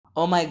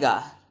Oh my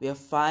god, we are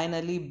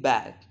finally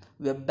back.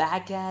 We're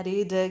back at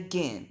it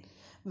again.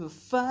 We're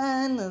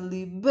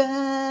finally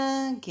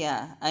back.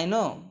 Yeah, I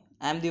know.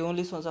 I'm the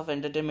only source of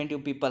entertainment you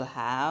people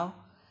have.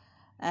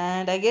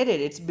 And I get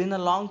it. It's been a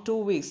long 2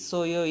 weeks,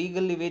 so you're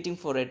eagerly waiting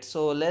for it.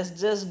 So let's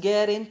just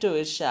get into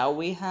it, shall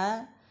we,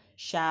 huh?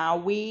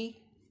 Shall we?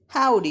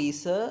 Howdy,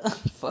 sir.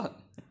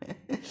 Fuck.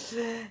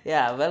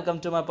 Yeah, welcome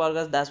to my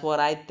podcast. That's what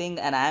I think,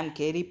 and I'm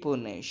Katie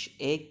Punish,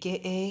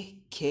 aka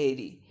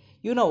Katie.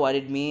 You know what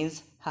it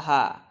means.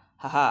 Haha,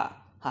 haha,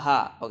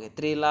 haha. Okay,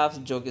 three laughs,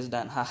 joke is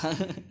done. Haha.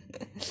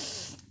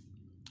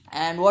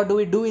 And what do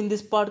we do in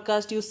this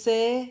podcast, you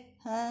say?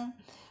 Huh?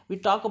 We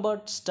talk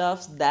about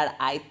stuffs that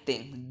I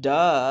think.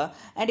 Duh.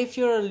 And if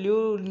you're a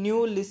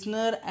new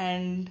listener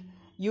and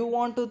you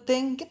want to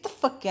think, get the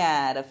fuck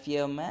out of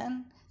here,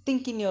 man.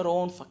 Think in your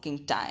own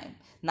fucking time.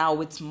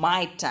 Now it's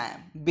my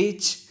time,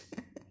 bitch.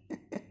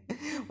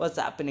 What's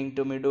happening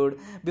to me, dude?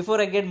 Before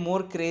I get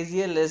more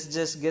crazier, let's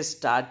just get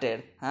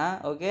started. Huh?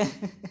 Okay?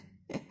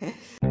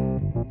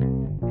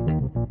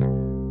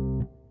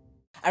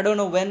 I don't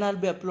know when I'll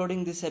be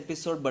uploading this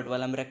episode, but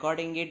while I'm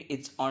recording it,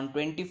 it's on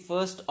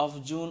 21st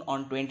of June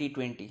on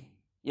 2020.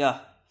 Yeah,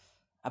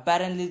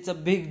 apparently it's a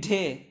big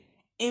day.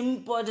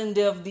 Important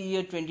day of the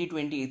year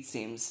 2020, it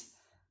seems.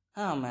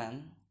 Oh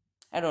man,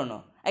 I don't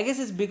know. I guess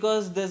it's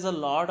because there's a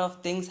lot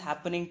of things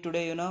happening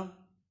today.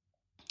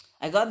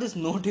 I got these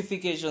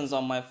notifications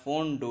on my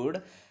phone,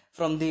 dude,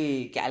 from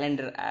the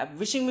calendar app,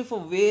 wishing me for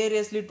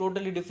variously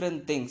totally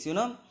different things.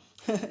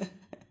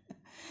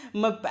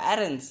 My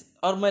parents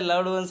or my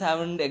loved ones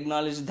haven't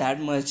acknowledged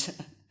that much.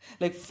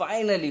 Like,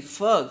 finally,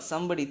 fuck,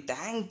 somebody,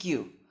 thank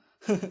you.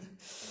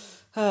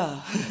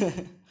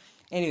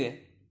 Anyway,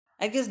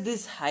 I guess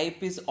this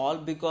hype is all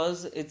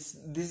because it's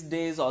this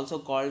day is also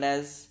called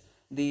as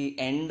the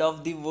end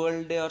of the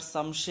world day or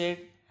some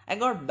shit. I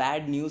got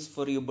bad news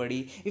for you,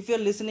 buddy. If you're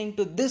listening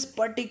to this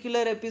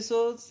particular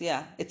episodes,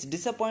 yeah, it's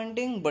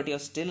disappointing, but you're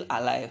still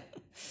alive.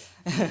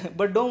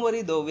 But don't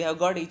worry though, we have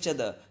got each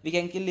other. We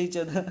can kill each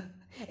other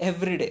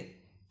every day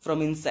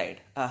from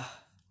inside.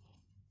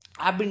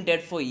 I've been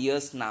dead for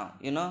years now,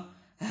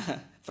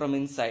 from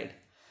inside.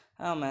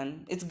 Oh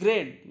man, it's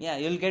great. Yeah,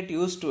 you'll get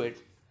used to it.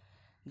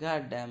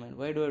 God damn it,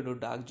 why do I do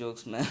dark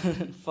jokes, man?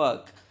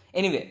 Fuck.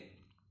 Anyway,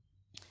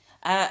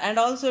 and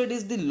also it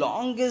is the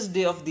longest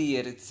day of the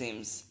year, it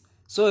seems.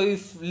 So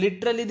if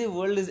literally the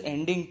world is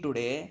ending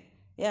today,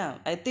 yeah,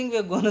 I think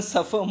we're gonna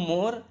suffer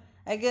more,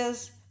 I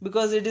guess,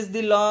 because it is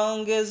the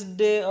longest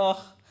day. Oh,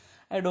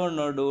 I don't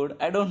know, dude.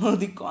 I don't know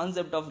the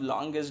concept of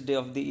longest day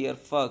of the year.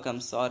 Fuck,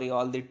 I'm sorry,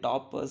 all the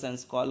toppers and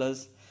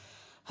scholars.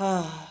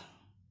 I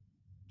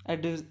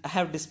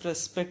have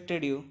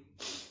disrespected you.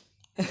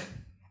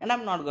 And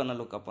I'm not gonna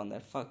look up on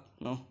that. Fuck,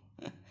 no.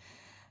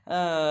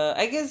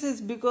 I guess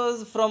it's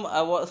because from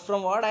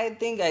what I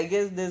think, I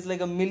guess there's like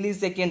a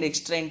millisecond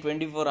extra in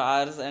 24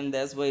 hours, and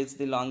that's why it's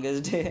the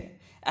longest day.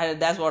 And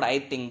that's what I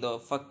think, though.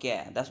 Fuck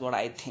yeah, that's what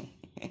I think.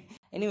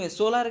 Anyway,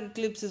 solar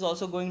eclipse is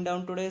also going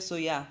down today, so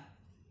yeah.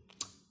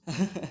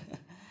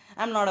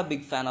 I'm not a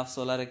big fan of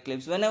solar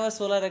eclipse. Whenever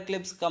solar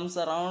eclipse comes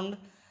around,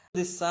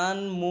 the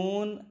sun,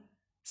 moon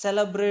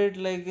celebrate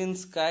like in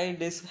sky,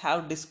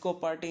 have disco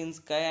party in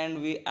sky,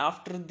 and we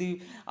after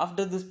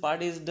this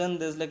party is done,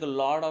 there's like a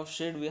lot of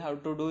shit we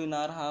have to do in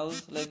our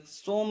house, like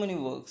so many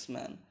works,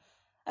 man.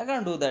 I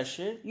can't do that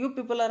shit. You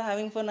people are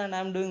having fun and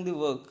I'm doing the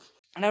work.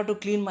 And I have to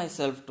clean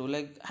myself too.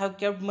 Like, I have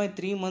kept my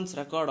 3 months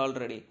record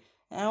already.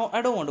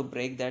 I don't want to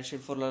break that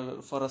shit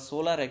for a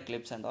solar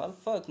eclipse and all.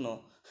 Fuck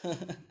no.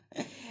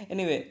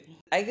 Anyway,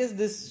 I guess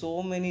there's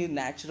so many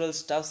natural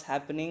stuffs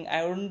happening.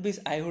 I wouldn't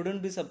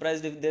be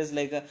surprised if there's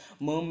like a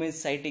mermaid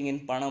sighting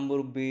in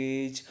Panambur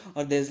beach,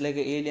 or there's like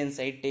an alien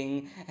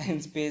sighting in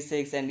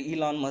SpaceX and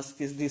Elon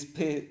Musk is the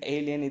space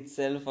alien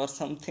itself or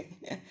something.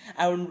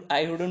 I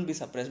wouldn't be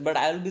surprised, but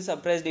I will be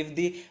surprised if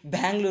the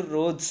Bangalore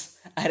roads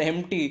are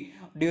empty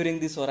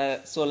during the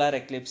solar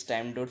eclipse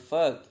time, dude.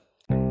 Fuck.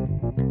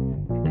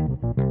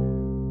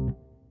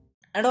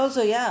 And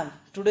also, yeah,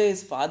 today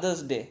is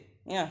Father's Day.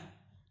 Yeah,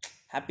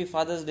 happy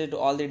Father's Day to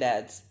all the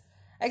dads.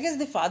 I guess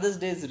the Father's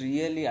Day is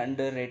really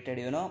underrated.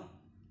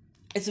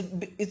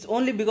 It's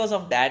only because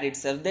of dad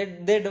itself.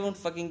 They don't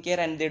fucking care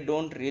and they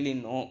don't really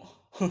know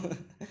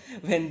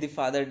when the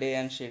Father Day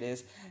and shit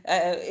is.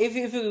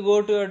 If you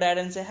go to your dad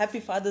and say Happy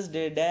Father's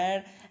Day,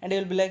 Dad, and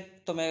he'll be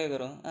like, "तो मैं क्या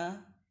करूँ?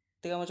 हाँ?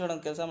 तिका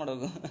मचोड़न कैसा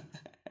मरोगो?"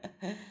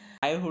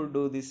 I would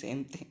do the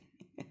same thing.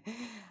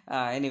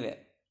 Anyway,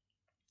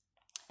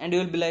 and you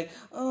will be like,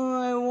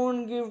 "Oh, I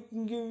won't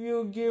give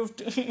you a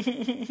gift."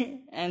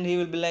 And he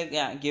will be like,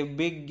 "Yeah, give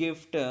big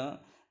gift,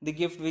 the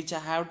gift which I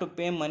have to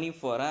pay money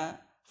for,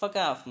 fuck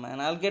off, man.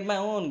 I'll get my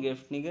own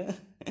gift, nigga."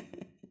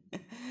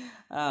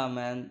 Ah,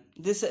 man,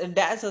 this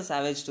dads are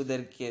savage to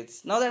their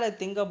kids. Now that I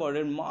think about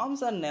it,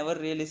 moms are never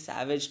really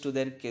savage to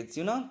their kids.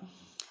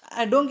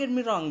 I don't get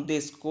me wrong, they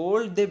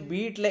scold, they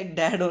beat like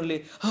dad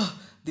only.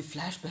 The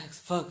flashbacks,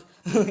 fuck.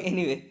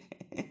 Anyway.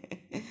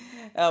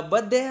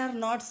 But they are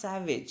not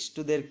savage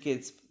to their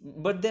kids,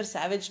 but they're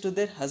savage to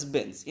their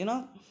husbands, you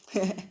know.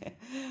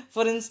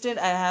 For instance,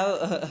 I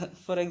have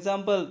for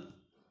example,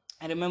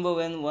 I remember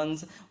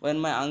when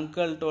my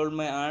uncle told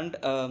my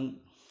aunt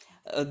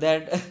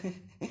that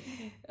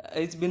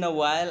it's been a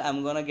while,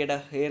 I'm gonna get a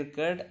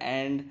haircut,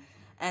 and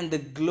the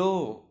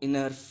glow in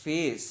her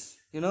face,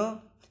 you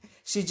know,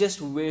 she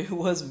just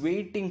was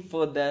waiting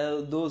for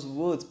those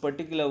words,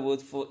 particular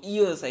words, for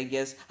years, I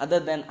guess, other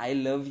than I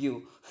love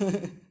you.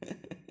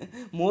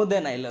 More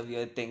than I love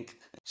you, I think.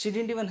 She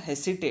didn't even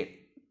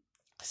hesitate.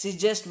 She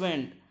just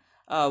went,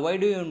 why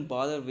do you even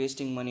bother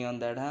wasting money on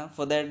that, huh?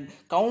 For that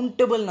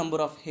countable number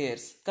of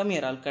hairs. Come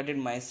here, I'll cut it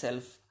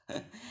myself.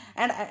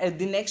 And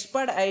the next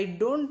part, I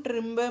don't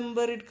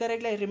remember it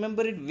correctly. I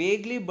remember it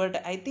vaguely,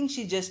 but I think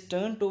she just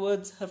turned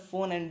towards her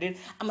phone and did,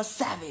 I'm a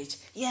savage.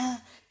 Yeah,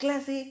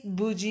 classic,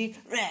 bougie,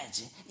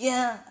 rich.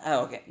 Yeah,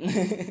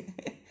 okay.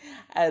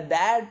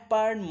 That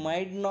part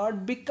might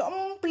not be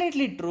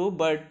completely true,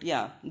 but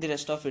yeah, the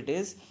rest of it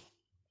is.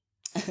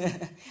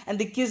 And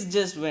the kids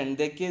just went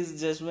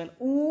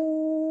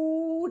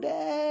ooh,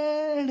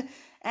 dad.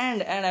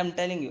 And I'm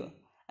telling you,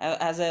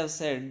 as I have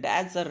said,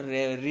 dads are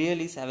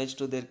really savage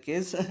to their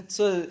kids.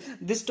 So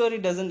this story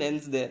doesn't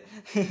end there.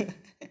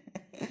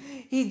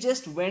 He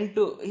just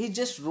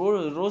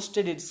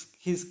roasted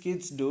his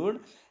kids, dude,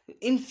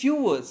 in few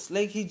words.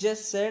 Like, he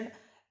just said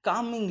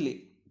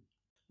calmingly,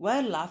 why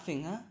are you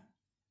laughing, huh?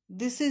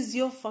 This is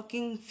your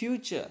fucking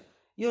future.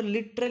 You're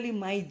literally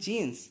my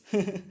genes.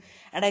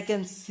 And I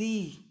can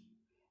see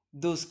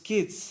those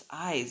kids'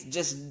 eyes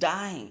just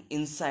dying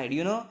inside,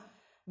 you know?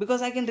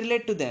 Because I can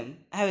relate to them.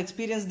 I have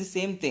experienced the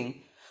same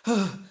thing.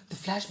 The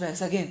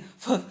flashbacks again.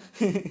 Fuck.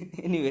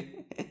 Anyway.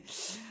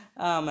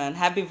 Ah, man.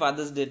 Happy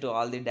Father's Day to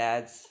all the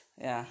dads.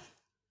 Yeah.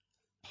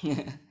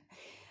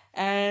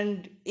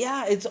 And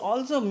yeah, it's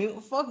also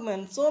fuck,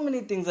 man, so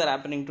many things are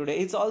happening today.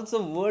 It's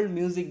also World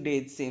Music Day,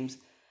 it seems.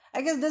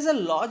 I guess there's a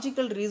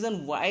logical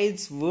reason why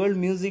it's World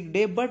Music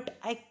Day, but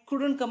I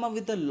couldn't come up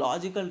with a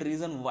logical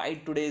reason why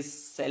today is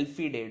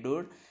Selfie Day,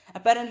 dude.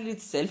 Apparently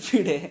it's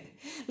Selfie Day.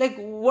 Like,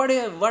 what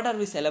are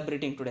we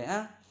celebrating today,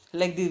 huh?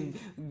 Like the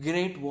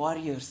great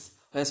warriors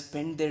who have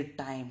spent their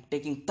time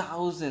taking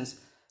thousands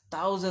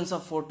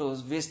of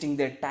photos, wasting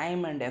their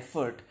time and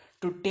effort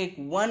to take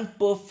one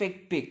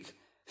perfect pic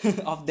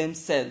of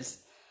themselves.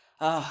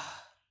 I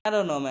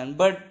don't know, man.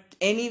 But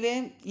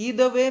anyway,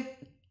 either way,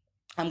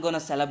 I'm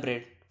gonna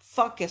celebrate.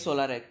 Fuck a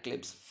solar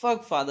eclipse.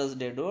 Fuck Father's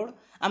Day, dude.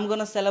 I'm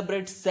gonna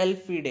celebrate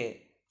Selfie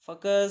Day.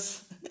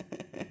 Fuckers.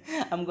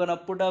 I'm gonna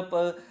put up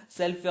a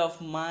selfie of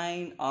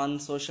mine on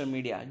social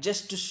media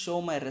just to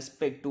show my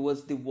respect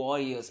towards the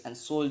warriors and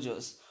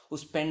soldiers who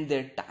spend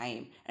their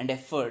time and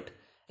effort.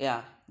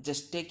 Yeah,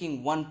 just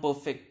taking one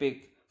perfect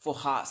pic for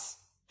Haas.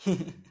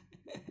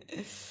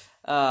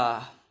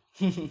 uh,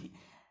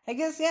 I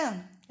guess, yeah.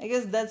 I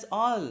guess that's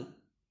all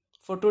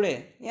for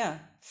today. Yeah.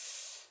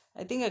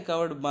 I think I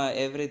covered my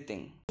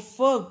everything.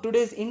 Fuck,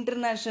 today's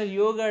International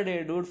Yoga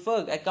Day, dude.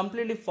 Fuck, I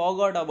completely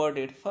forgot about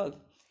it. Fuck.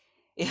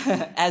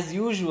 Yeah, as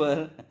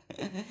usual.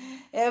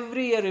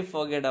 Every year we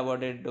forget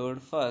about it,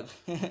 dude. Fuck.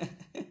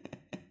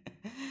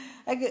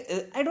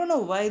 I don't know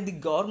why the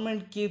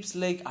government keeps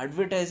like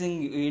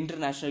advertising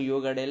International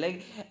Yoga Day.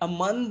 Like a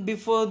month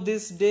before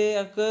this day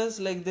occurs,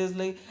 like there's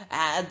like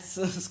ads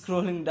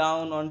scrolling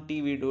down on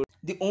TV, dude.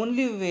 The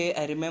only way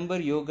I remember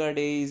Yoga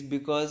Day is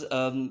because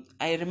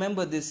I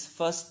remember this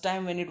first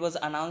time when it was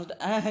announced.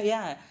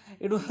 Yeah,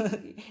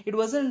 it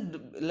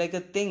wasn't like a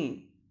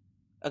thing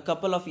a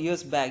couple of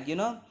years back, you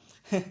know.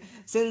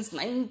 Since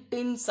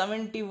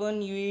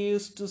 1971 you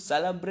used to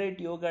celebrate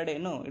Yoga Day.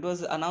 No, it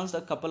was announced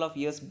a couple of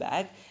years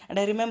back, and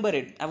I remember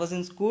it. I was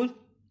in school,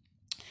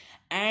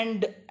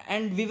 and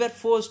we were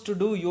forced to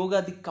do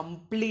yoga the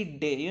complete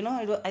day, you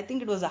know. I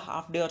think it was a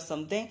half day or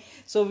something,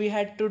 so we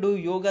had to do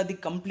yoga the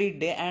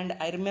complete day. And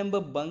I remember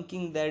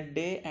bunking that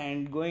day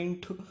and going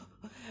to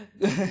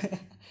I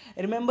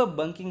remember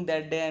bunking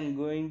that day and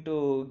going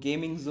to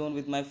gaming zone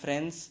with my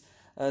friends,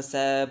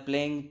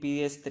 playing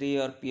PS3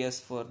 or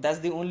PS4. That's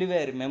the only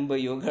way I remember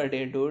Yoga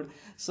Day, dude.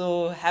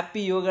 So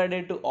happy Yoga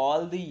Day to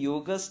all the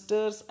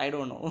yogasters. I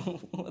don't know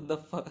what the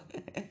fuck.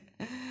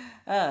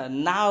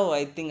 Now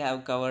I think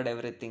I've covered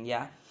everything.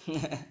 Yeah.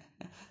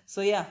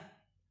 So yeah,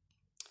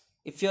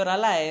 if you're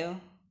alive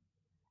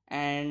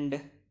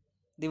and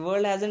the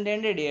world hasn't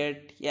ended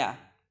yet, yeah,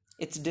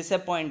 it's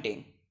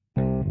disappointing.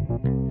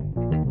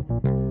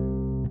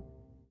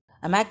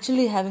 I'm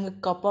actually having a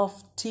cup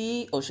of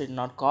tea. Oh shit,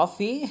 not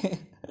coffee.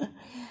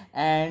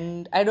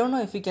 And I don't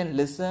know if you can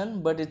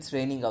listen, but it's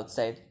raining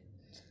outside.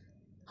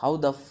 How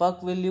the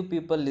fuck will you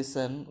people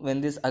listen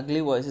when this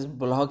ugly voice is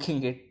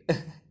blocking it?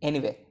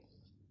 Anyway,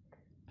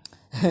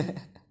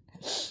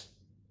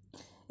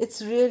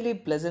 it's really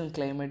pleasant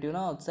climate, you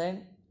know,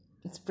 outside.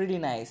 It's pretty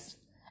nice.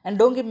 And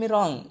don't get me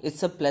wrong,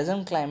 it's a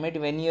pleasant climate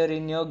when you're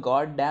in your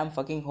goddamn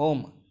fucking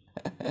home.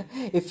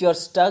 If you're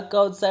stuck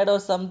outside or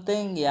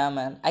something, yeah,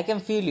 man, I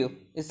can feel you.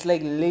 It's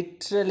like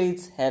literally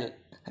it's hell.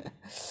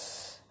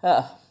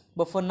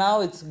 But for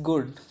now, it's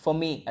good. For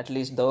me, at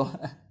least, though.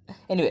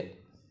 Anyway,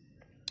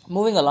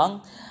 Moving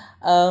along,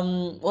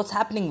 what's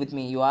happening with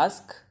me, you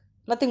ask?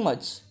 Nothing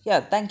much. Yeah,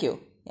 thank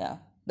you. Yeah,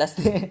 that's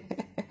the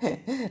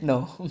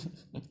no.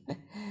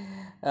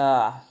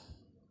 uh,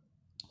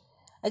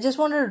 I just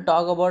wanted to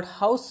talk about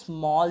how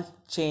small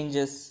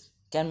changes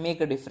can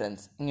make a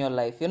difference in your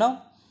life.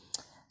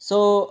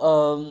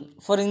 So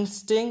for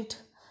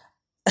instinct,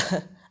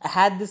 I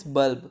had this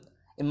bulb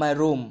in my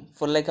room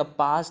for like a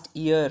past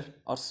year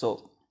or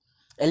so.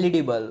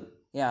 LED bulb.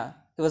 Yeah,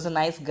 he was a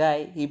nice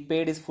guy. He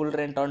paid his full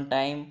rent on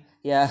time.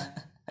 Yeah.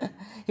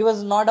 He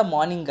was not a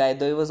morning guy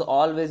though. He was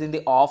always in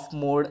the off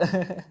mode.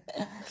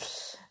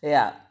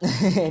 Yeah.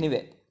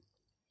 Anyway,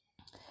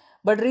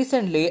 but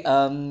recently,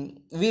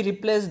 we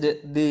replaced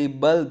the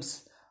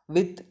bulbs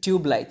with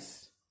tube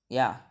lights.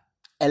 Yeah,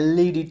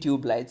 LED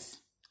tube lights.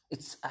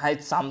 It's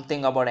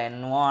something about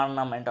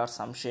environment or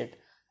some shit.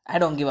 I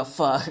don't give a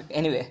fuck.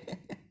 Anyway,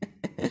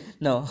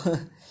 no.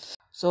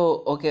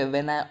 So okay,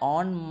 when I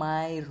on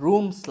my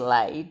room's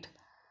light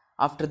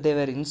after they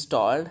were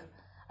installed,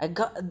 I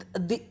got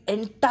the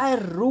entire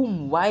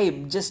room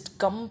vibe just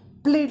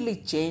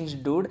completely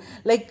changed, dude.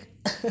 Like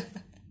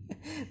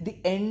the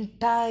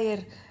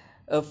entire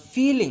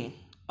feeling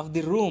of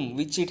the room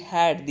which it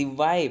had, the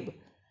vibe,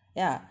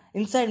 yeah,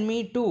 inside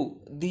me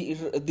too,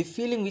 the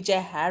feeling which I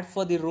had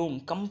for the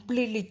room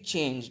completely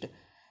changed.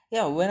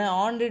 Yeah, when I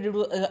on it,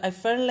 I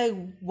felt like,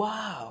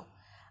 wow,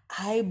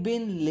 I've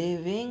been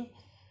living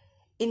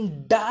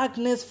in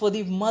darkness for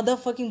the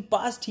motherfucking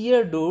past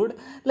year, dude.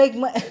 Like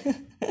my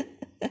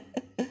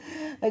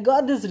I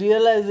got this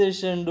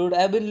realization, dude.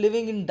 I've been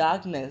living in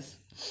darkness.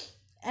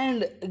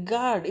 And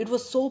God, it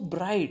was so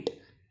bright.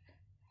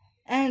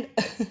 And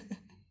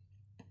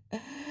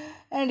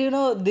and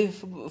the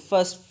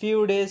first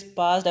few days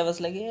passed. I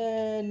was like,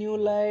 yeah, new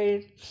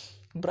light,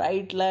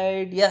 bright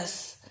light,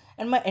 yes.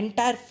 And my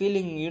entire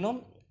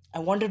feeling, I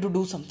wanted to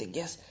do something.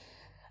 Yes,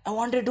 I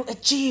wanted to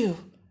achieve.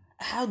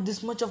 I have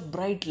this much of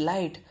bright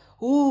light.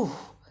 Ooh,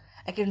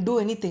 I can do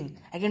anything.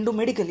 I can do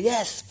medical.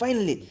 Yes,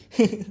 finally.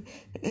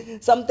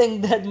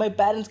 Something that my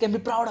parents can be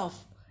proud of,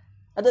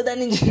 other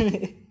than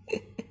engineering.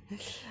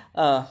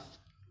 uh,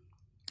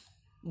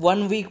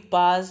 1 week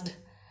passed,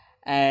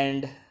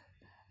 and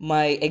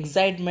my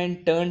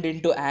excitement turned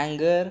into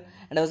anger,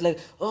 and I was like,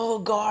 oh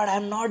god,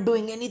 I'm not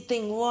doing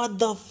anything. What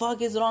the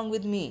fuck is wrong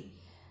with me?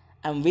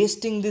 I'm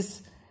wasting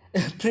this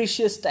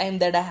precious time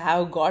that I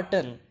have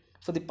gotten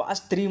for the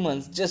past 3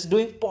 months just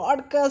doing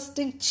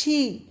podcasting.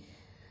 Chee.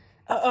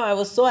 I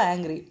was so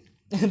angry.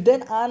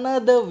 Then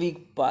another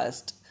week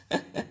passed.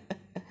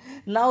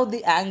 Now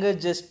the anger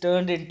just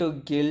turned into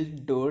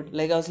guilt, dude.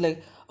 Like I was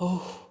like,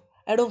 oh,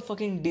 I don't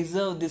fucking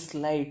deserve this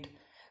light.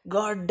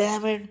 God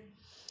damn it.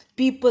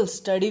 People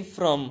study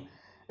from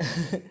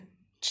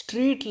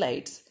street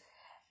lights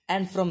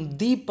and from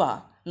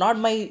Deepa, not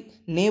my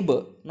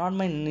neighbor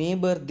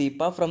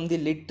Deepa, from the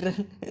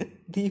literal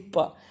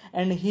Deepa.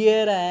 And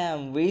here I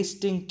am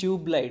wasting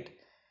light,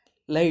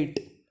 light.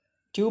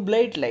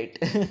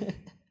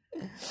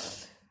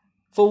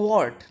 For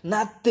what?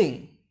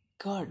 Nothing.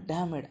 God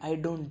damn it, I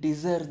don't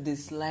deserve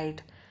this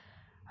light.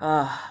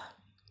 Ah.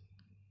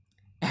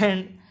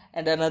 And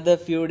another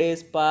few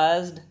days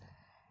passed,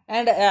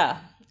 and yeah,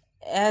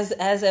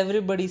 as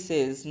everybody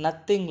says,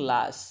 nothing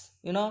lasts.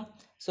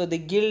 So the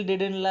guilt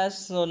didn't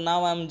last, so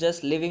now I'm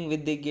just living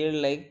with the guilt,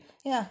 like,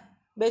 yeah,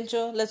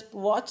 Bencho, let's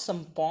watch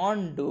some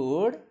porn,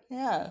 dude.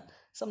 Yeah,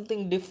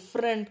 something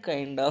different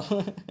kind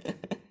of.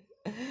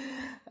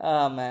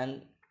 Ah,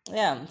 man.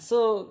 Yeah,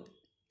 so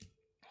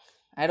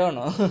I don't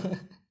know.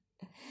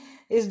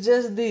 It's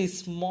just the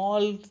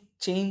small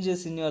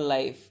changes in your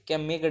life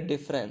can make a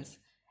difference.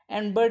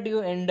 And but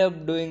you end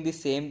up doing the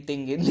same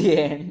thing in the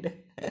end.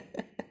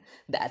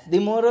 That's the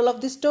moral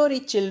of the story,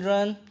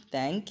 children.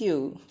 Thank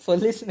you for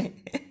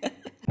listening.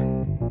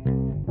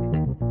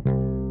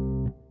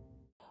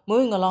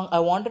 Moving along, I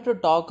wanted to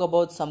talk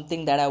about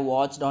something that I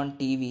watched on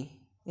TV.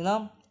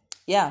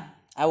 Yeah,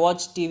 I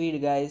watched TV,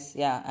 guys.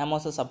 Yeah, I'm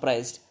also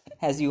surprised,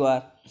 as you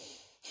are.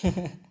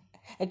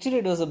 Actually,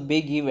 it was a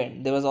big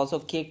event. There was also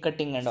cake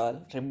cutting and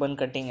all, ribbon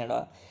cutting and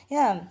all.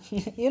 Yeah,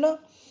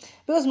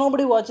 because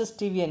nobody watches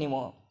TV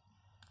anymore.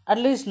 At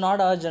least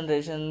not our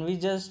generation. We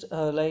just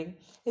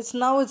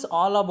it's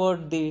all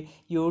about the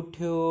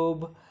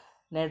YouTube,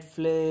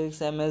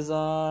 Netflix,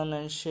 Amazon,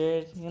 and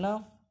shit.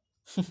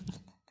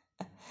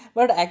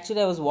 But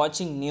actually, I was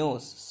watching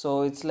news,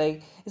 so it's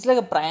like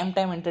a prime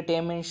time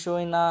entertainment show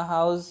in our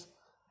house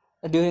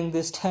during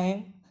this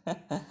time.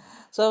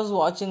 So I was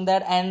watching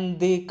that, and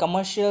the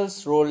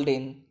commercials rolled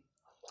in.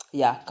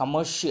 Yeah,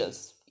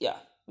 commercials. Yeah,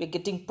 we're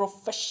getting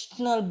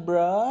professional,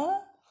 bruh.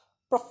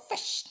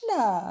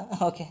 Professional.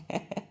 Okay.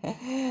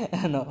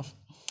 No.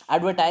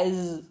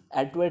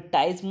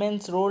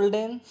 Advertisements rolled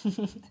in.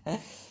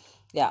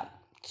 Yeah.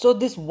 So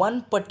this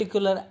one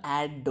particular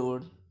ad,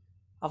 dude,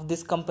 of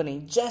this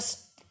company,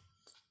 just,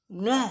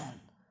 man,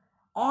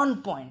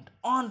 on point.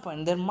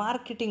 Their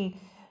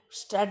marketing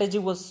strategy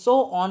was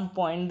so on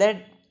point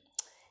that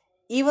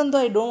even though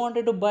I don't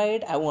wanted to buy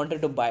it, I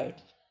wanted to buy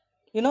it.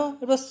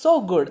 It was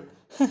so good.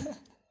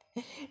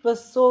 It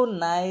was so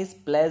nice,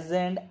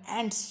 pleasant,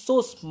 and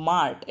so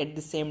smart at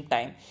the same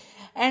time.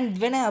 And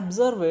when I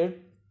observe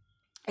it,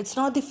 it's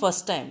not the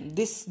first time.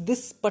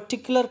 This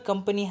particular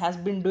company has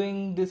been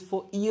doing this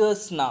for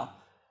years now.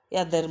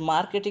 Yeah, their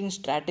marketing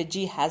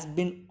strategy has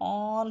been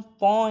on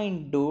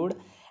point, dude.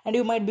 And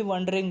you might be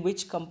wondering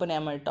which company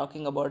am I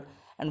talking about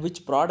and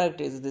which product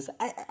is this.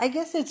 I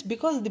guess it's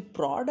because the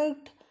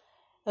product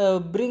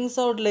brings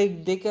out,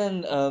 like, they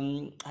can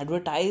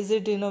advertise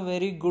it in a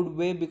very good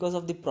way because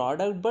of the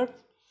product, but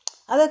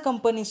other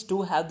companies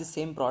too have the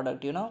same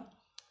product,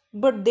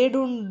 but they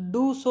don't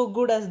do so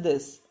good as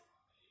this.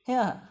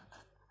 Yeah.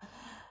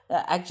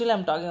 Actually,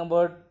 I'm talking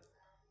about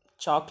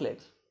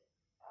chocolate.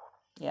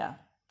 Yeah,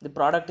 the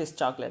product is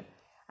chocolate.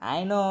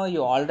 I know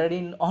you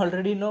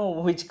already know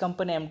which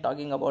company I'm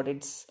talking about.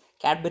 It's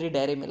Cadbury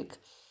Dairy Milk,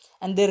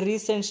 and their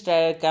recent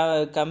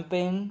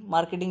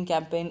marketing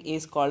campaign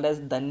is called as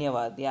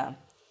Dhanyavad. Yeah,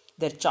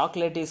 their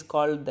chocolate is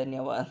called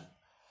Dhanyavad,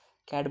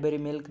 Cadbury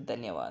Milk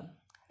Dhanyavad,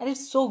 and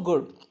it's so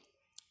good.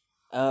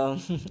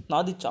 Um,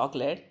 Not the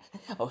chocolate.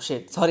 Oh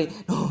shit! Sorry.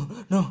 No,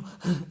 no,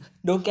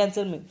 don't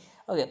cancel me.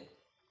 Okay,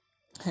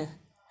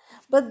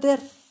 but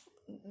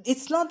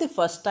it's not the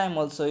first time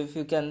also,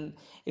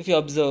 if you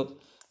observe.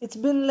 It's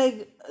been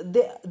like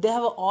they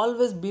have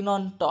always been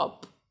on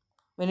top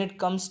when it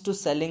comes to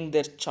selling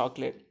their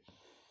chocolate.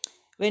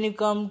 When you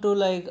come to,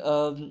 like,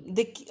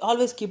 they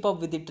always keep up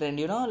with the trend,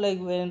 like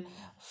when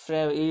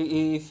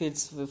if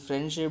it's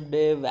friendship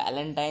day,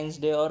 Valentine's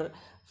Day, or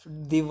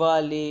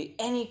Diwali,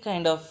 any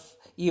kind of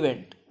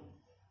event.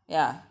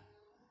 Yeah,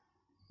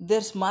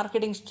 their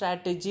marketing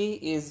strategy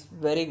is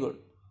very good,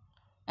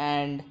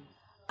 and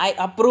I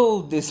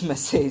approve this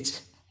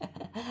message.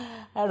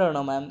 I don't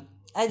know, man.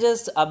 I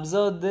just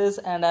observed this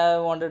and I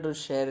wanted to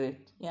share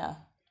it. Yeah.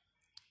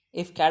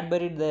 If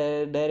Cadbury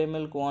Dairy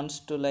Milk wants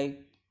to, like,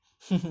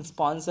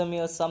 sponsor me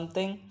or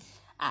something,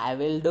 I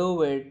will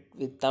do it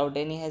without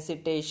any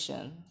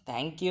hesitation.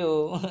 Thank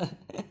you.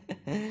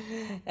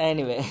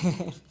 Anyway,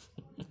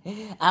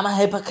 I'm a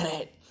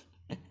hypocrite.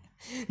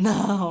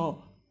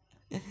 No.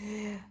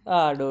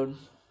 Ah, dude.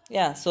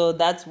 Yeah, so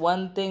that's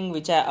one thing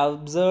which I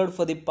observed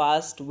for the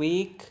past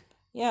week.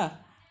 Yeah.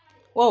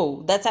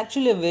 Whoa, that's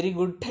actually a very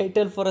good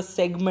title for a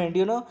segment.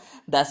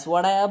 That's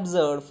what I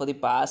observed for the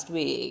past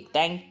week.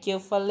 Thank you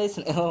for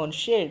listening. Oh,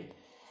 shit.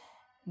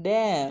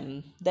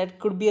 Damn, that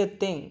could be a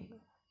thing.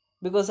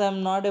 Because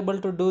I'm not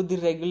able to do the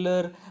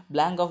regular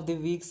blank of the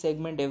week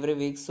segment every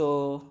week.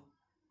 So,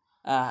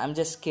 I'm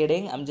just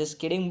kidding. I'm just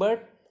kidding,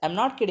 but I'm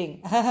not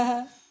kidding.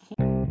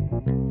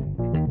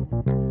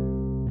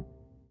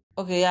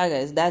 Okay, yeah,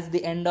 guys, that's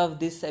the end of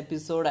this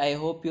episode. I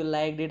hope you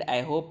liked it.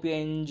 I hope you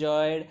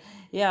enjoyed.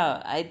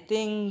 Yeah, I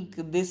think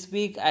this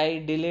week I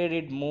delayed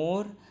it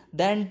more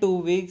than 2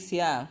 weeks.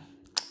 Yeah,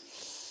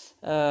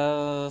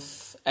 I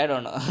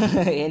don't know.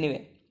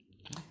 Anyway,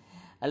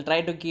 I'll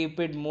try to keep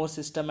it more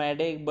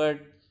systematic. But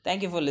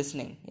thank you for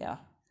listening. Yeah,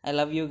 I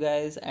love you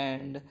guys,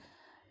 and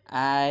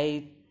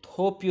I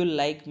hope you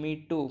like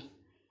me too.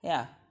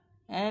 Yeah,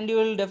 and you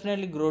will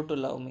definitely grow to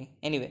love me.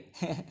 Anyway.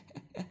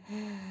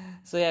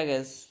 So yeah,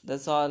 guys,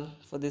 that's all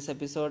for this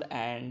episode,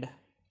 and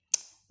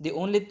the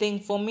only thing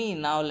for me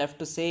now left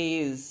to say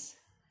is,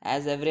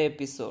 as every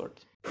episode,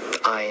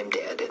 I am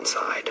dead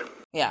inside.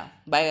 Yeah,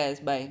 bye guys,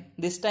 bye.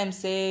 This time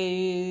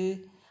say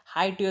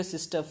hi to your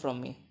sister from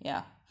me.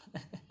 Yeah.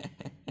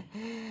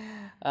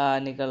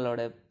 निकल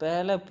लौड़े,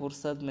 पहले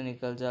फुर्सत में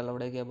निकल जा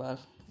लौड़े के बाल.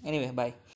 Anyway, bye.